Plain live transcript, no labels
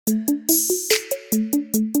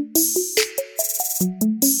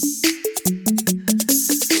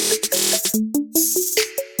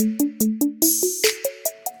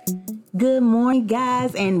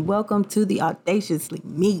guys, and welcome to the Audaciously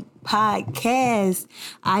Me podcast.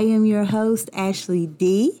 I am your host, Ashley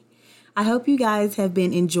D. I hope you guys have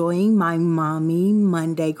been enjoying my Mommy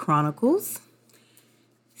Monday Chronicles.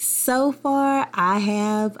 So far, I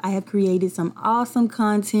have created some awesome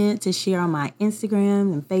content to share on my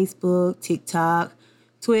Instagram and Facebook, TikTok,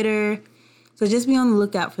 Twitter. So just be on the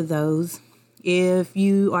lookout for those. If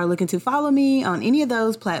you are looking to follow me on any of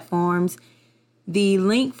those platforms, the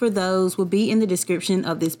link for those will be in the description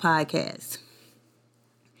of this podcast.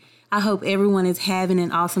 I hope everyone is having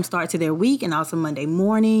an awesome start to their week, an awesome Monday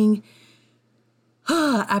morning.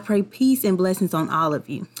 I pray peace and blessings on all of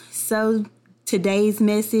you. So today's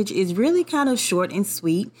message is really kind of short and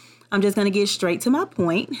sweet. I'm just going to get straight to my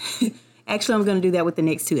point. Actually, I'm going to do that with the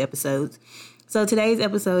next 2 episodes. So today's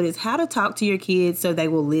episode is how to talk to your kids so they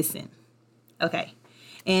will listen. Okay.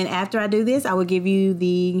 And after I do this, I will give you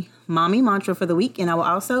the mommy mantra for the week, and I will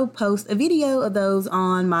also post a video of those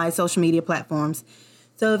on my social media platforms.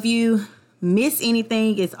 So if you miss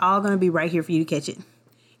anything, it's all going to be right here for you to catch it.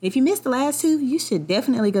 If you missed the last 2, you should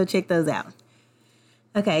definitely go check those out.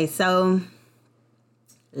 Okay, so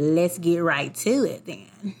let's get right to it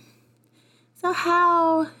then. So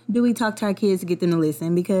how do we talk to our kids to get them to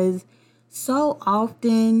listen? Because so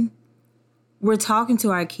often we're talking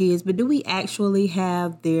to our kids, but do we actually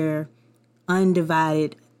have their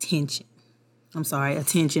undivided attention? I'm sorry,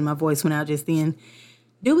 attention. My voice went out just then.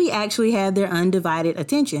 Do we actually have their undivided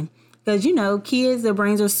attention? Because, kids, their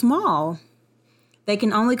brains are small. They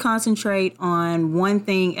can only concentrate on one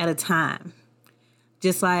thing at a time.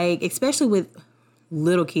 Just like, especially with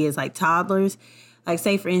little kids, like toddlers. Like,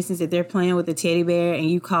 say, for instance, if they're playing with a teddy bear and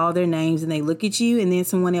you call their names and they look at you and then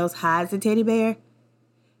someone else hides the teddy bear,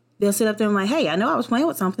 they'll sit up there and like, hey, I know I was playing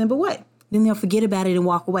with something, but what? Then they'll forget about it and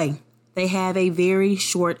walk away. They have a very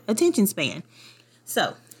short attention span.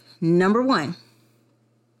 So, number 1,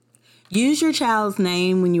 use your child's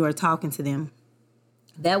name when you are talking to them.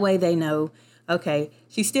 That way they know, okay,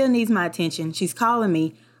 she still needs my attention. She's calling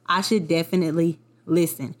me. I should definitely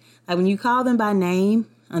listen. Like when you call them by name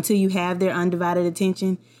until you have their undivided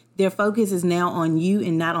attention, their focus is now on you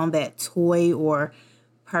and not on that toy or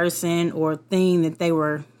person or thing that they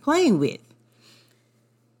were playing with.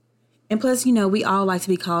 And plus, we all like to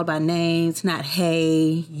be called by names, not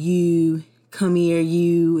hey, you, come here,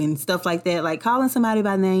 you, and stuff like that. Like calling somebody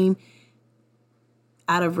by name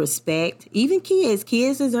out of respect. Even kids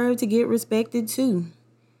deserve to get respected too.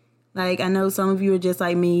 Like I know some of you are just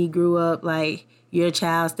like me, grew up like you're a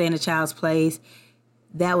child, stay in a child's place.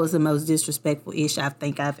 That was the most disrespectful ish I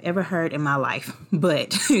think I've ever heard in my life.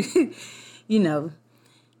 But,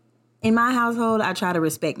 in my household, I try to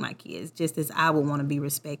respect my kids just as I would want to be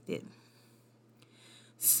respected.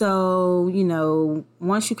 So,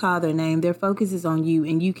 once you call their name, their focus is on you,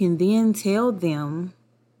 and you can then tell them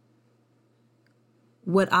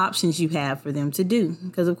what options you have for them to do.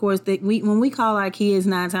 Because, of course, when we call our kids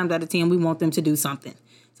 9 times out of 10, we want them to do something.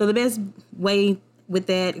 So the best way with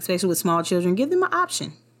that, especially with small children, give them an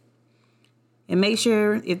option. And make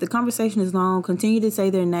sure if the conversation is long, continue to say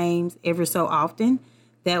their names ever so often.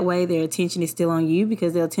 That way their attention is still on you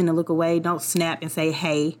because they'll tend to look away. Don't snap and say,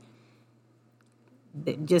 hey.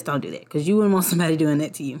 Just don't do that because you wouldn't want somebody doing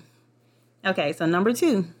that to you. Okay, so number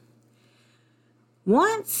 2.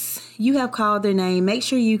 Once you have called their name, make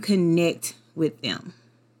sure you connect with them.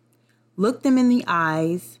 Look them in the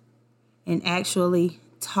eyes and actually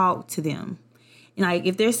talk to them. And like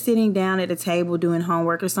if they're sitting down at a table doing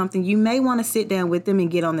homework or something, you may want to sit down with them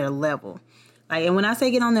and get on their level. Like, and when I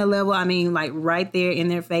say get on their level, I mean like right there in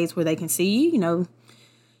their face where they can see you.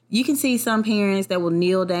 You can see some parents that will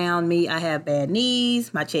kneel down. Me, I have bad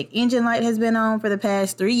knees. My check engine light has been on for the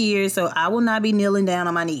past 3 years, so I will not be kneeling down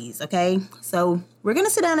on my knees, okay? So we're going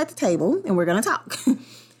to sit down at the table and we're going to talk.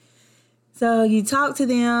 So you talk to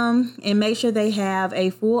them and make sure they have a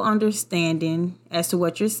full understanding as to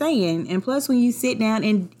what you're saying. And plus, when you sit down,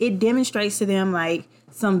 and it demonstrates to them like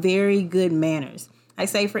some very good manners. Like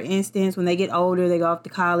say, for instance, when they get older, they go off to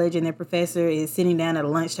college and their professor is sitting down at a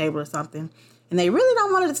lunch table or something. And they really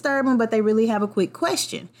don't want to disturb them, but they really have a quick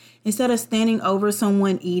question. Instead of standing over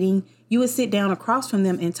someone eating, you would sit down across from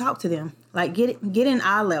them and talk to them. Like get in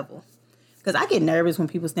eye level. Because I get nervous when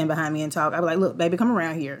people stand behind me and talk. I'll be like, look, baby, come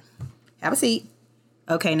around here. Have a seat.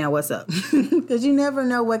 Okay, now what's up? Because you never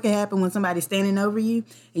know what can happen when somebody's standing over you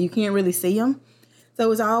and you can't really see them.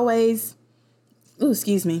 So it's always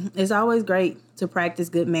great to practice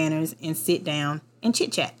good manners and sit down and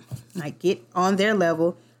chit chat. Like get on their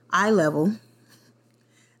level, eye level.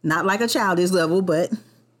 Not like a childish level, but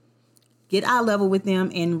get eye level with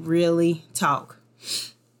them and really talk.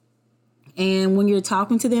 And when you're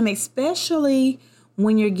talking to them, especially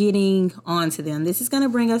when you're getting onto them, this is going to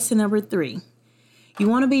bring us to number 3. You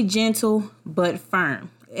want to be gentle but firm,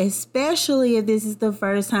 especially if this is the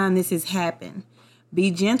first time this has happened. Be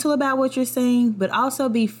gentle about what you're saying, but also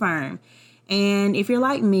be firm. And if you're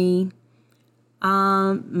like me,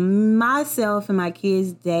 myself and my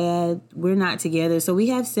kid's dad, we're not together. So we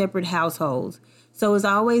have separate households. So it's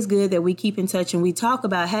always good that we keep in touch and we talk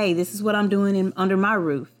about, hey, this is what I'm doing under my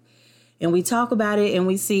roof. And we talk about it and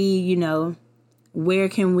we see, where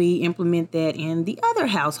can we implement that in the other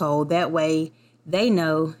household? That way they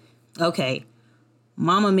know, okay,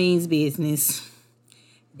 mama means business.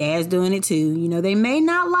 Dad's doing it too. They may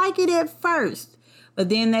not like it at first, but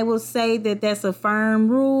then they will say that that's a firm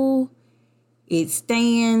rule. It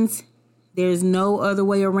stands. There's no other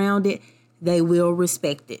way around it. They will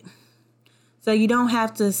respect it. So you don't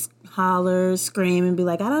have to holler, scream, and be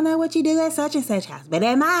like, I don't know what you do at such and such house, but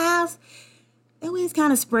at my house, that way it's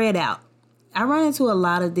kind of spread out. I run into a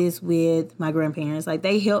lot of this with my grandparents. Like,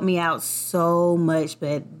 they help me out so much,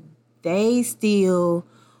 but they still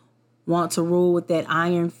want to rule with that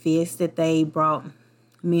iron fist that they brought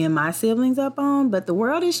me and my siblings up on. But the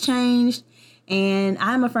world has changed, and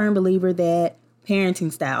I'm a firm believer that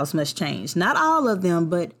parenting styles must change. Not all of them,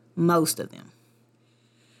 but most of them.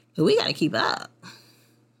 So we got to keep up.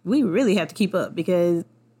 We really have to keep up because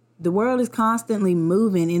the world is constantly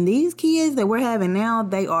moving. And these kids that we're having now,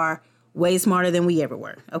 they are way smarter than we ever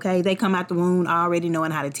were. Okay? They come out the womb already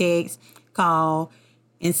knowing how to text, call,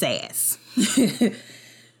 and sass.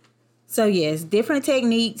 So yes, different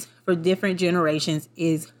techniques for different generations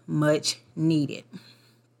is much needed.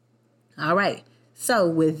 All right. So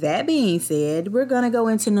with that being said, we're going to go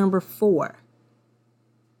into number 4.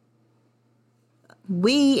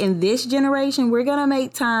 We, in this generation, we're going to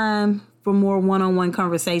make time for more one-on-one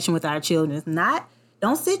conversation with our children.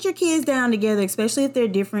 Don't sit your kids down together, especially if they're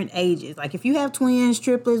different ages. Like if you have twins,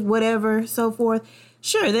 triplets, whatever, so forth.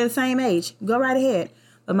 Sure, they're the same age. Go right ahead.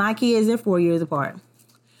 But my kids, they're 4 years apart.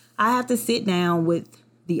 I have to sit down with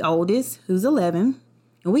the oldest, who's 11,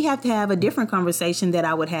 and we have to have a different conversation that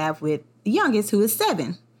I would have with the youngest, who is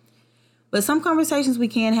 7. But some conversations we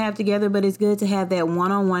can have together, but it's good to have that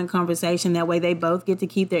one-on-one conversation. That way they both get to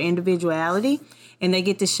keep their individuality and they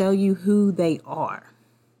get to show you who they are.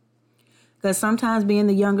 Because sometimes being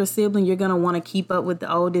the younger sibling, you're going to want to keep up with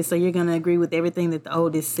the oldest, so you're going to agree with everything that the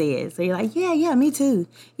oldest says. So you're like, yeah, me too.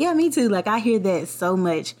 Yeah, me too. Like I hear that so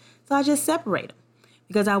much. So I just separate them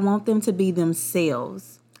because I want them to be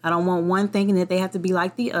themselves. I don't want one thinking that they have to be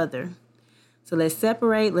like the other. So let's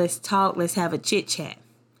separate, let's talk, let's have a chit chat.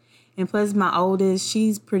 And plus my oldest,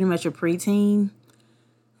 she's pretty much a preteen.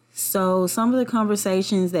 So some of the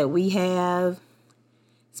conversations that we have,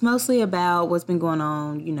 it's mostly about what's been going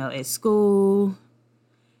on, at school.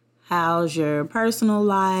 How's your personal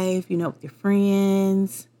life, with your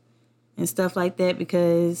friends and stuff like that.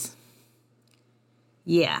 Because,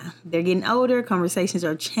 yeah, they're getting older. Conversations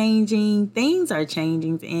are changing. Things are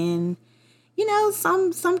changing. And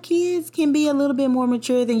some kids can be a little bit more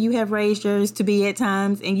mature than you have raised yours to be at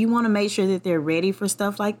times, and you want to make sure that they're ready for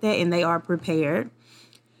stuff like that and they are prepared.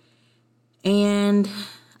 And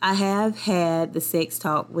I have had the sex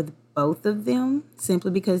talk with both of them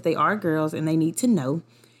simply because they are girls and they need to know.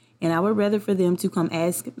 And I would rather for them to come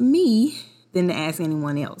ask me than to ask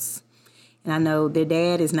anyone else. And I know their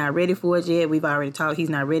dad is not ready for it yet. We've already talked. He's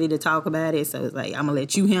not ready to talk about it. So it's like, I'm going to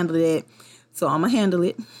let you handle that. So I'm going to handle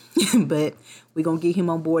it, but we're going to get him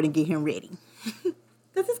on board and get him ready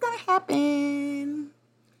because it's going to happen.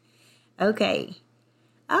 Okay.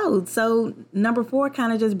 Oh, so number 4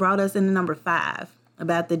 kind of just brought us into number 5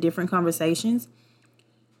 about the different conversations.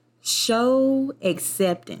 Show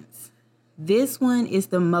acceptance. This one is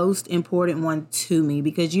the most important one to me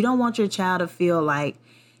because you don't want your child to feel like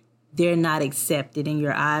they're not accepted in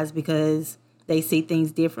your eyes because they see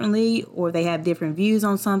things differently or they have different views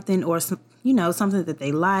on something or something that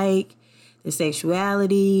they like, their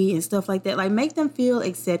sexuality and stuff like that. Like, make them feel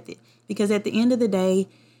accepted because at the end of the day,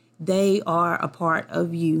 they are a part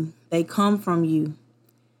of you. They come from you.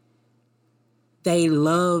 They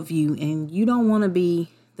love you, and you don't want to be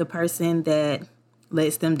the person that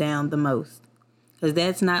lets them down the most because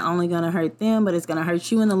that's not only going to hurt them, but it's going to hurt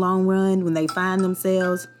you in the long run when they find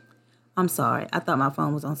themselves. I'm sorry. I thought my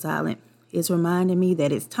phone was on silent. It's reminding me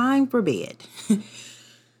that it's time for bed.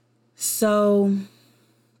 So,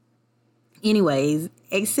 anyways,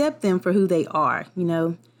 accept them for who they are.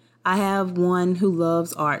 I have one who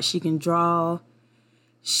loves art. She can draw.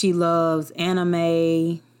 She loves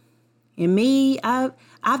anime. And me,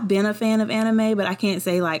 I've been a fan of anime, but I can't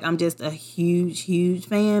say like I'm just a huge, huge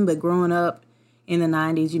fan. But growing up in the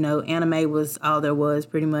 90s, anime was all there was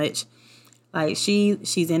pretty much. Like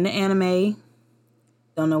she's into anime.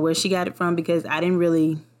 Don't know where she got it from because I didn't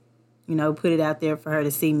really, put it out there for her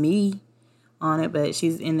to see me on it, but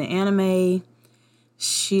she's into anime.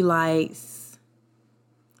 She likes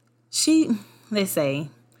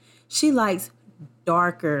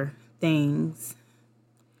darker things.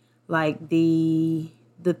 Like the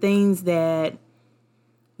things that,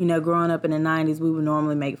 growing up in the 90s, we would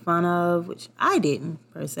normally make fun of, which I didn't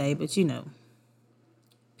per se, but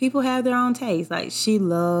people have their own taste. Like she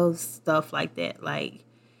loves stuff like that. Like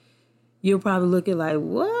you'll probably look at like,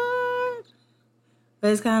 what?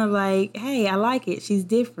 But it's kind of like, hey, I like it. She's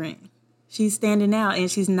different. She's standing out and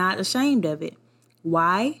she's not ashamed of it.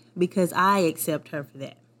 Why? Because I accept her for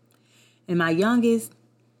that. And my youngest,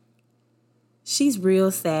 she's real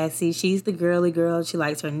sassy. She's the girly girl. She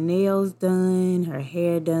likes her nails done, her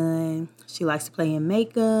hair done. She likes to play in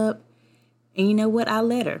makeup. And you know what? I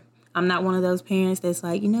let her. I'm not one of those parents that's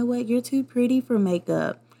like, you know what? You're too pretty for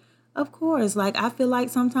makeup. Of course, like I feel like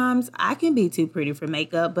sometimes I can be too pretty for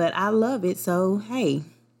makeup, but I love it. So, hey,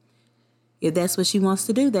 if that's what she wants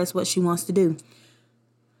to do, that's what she wants to do.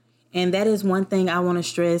 And that is one thing I want to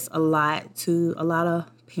stress a lot to a lot of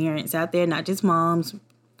parents out there, not just moms.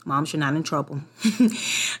 Moms, you're not in trouble.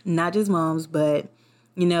 Not just moms, but,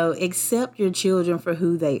 accept your children for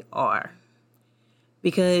who they are.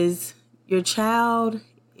 Because your child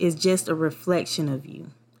is just a reflection of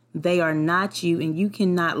you. They are not you, and you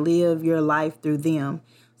cannot live your life through them.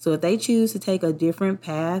 So if they choose to take a different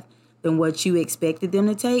path than what you expected them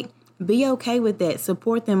to take, be okay with that.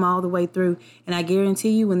 Support them all the way through. And I guarantee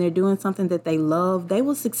you, when they're doing something that they love, they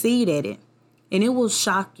will succeed at it. And it will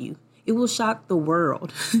shock you. It will shock the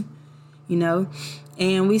world,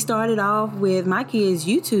 And we started off with my kids'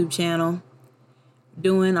 YouTube channel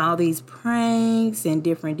doing all these pranks and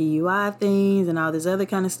different DUI things and all this other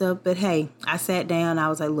kind of stuff. But hey, I sat down. I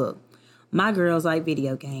was like, look, my girls like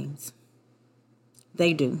video games.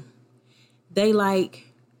 They do. They like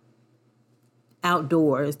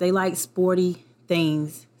outdoors. They like sporty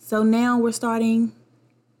things. So now we're starting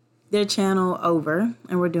their channel over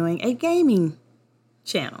and we're doing a gaming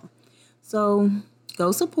channel. So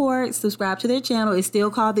go support, subscribe to their channel. It's still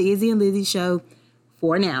called The Izzy and Lizzie Show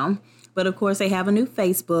for now. But of course, they have a new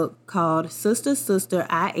Facebook called Sister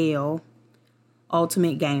IL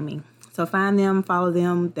Ultimate Gaming. So find them, follow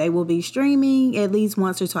them. They will be streaming at least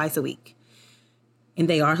once or twice a week. And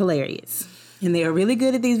they are hilarious. And they are really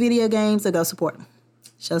good at these video games, so go support them.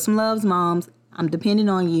 Show some loves, moms. I'm depending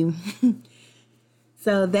on you.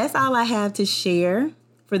 So that's all I have to share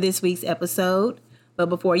for this week's episode. But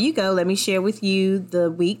before you go, let me share with you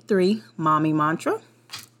the week 3 mommy mantra.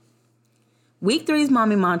 Week 3's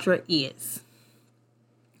mommy mantra is,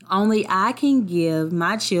 only I can give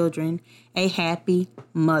my children a happy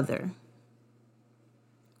mother.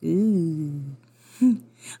 Ooh. I'm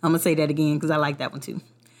going to say that again because I like that one too.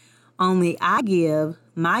 Only I give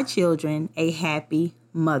my children a happy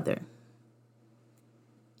mother.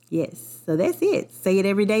 Yes, so that's it. Say it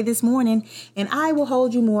every day this morning, and I will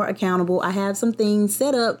hold you more accountable. I have some things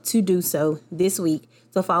set up to do so this week.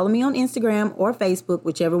 So follow me on Instagram or Facebook,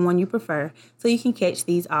 whichever one you prefer, so you can catch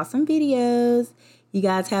these awesome videos. You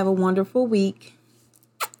guys have a wonderful week.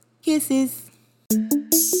 Kisses.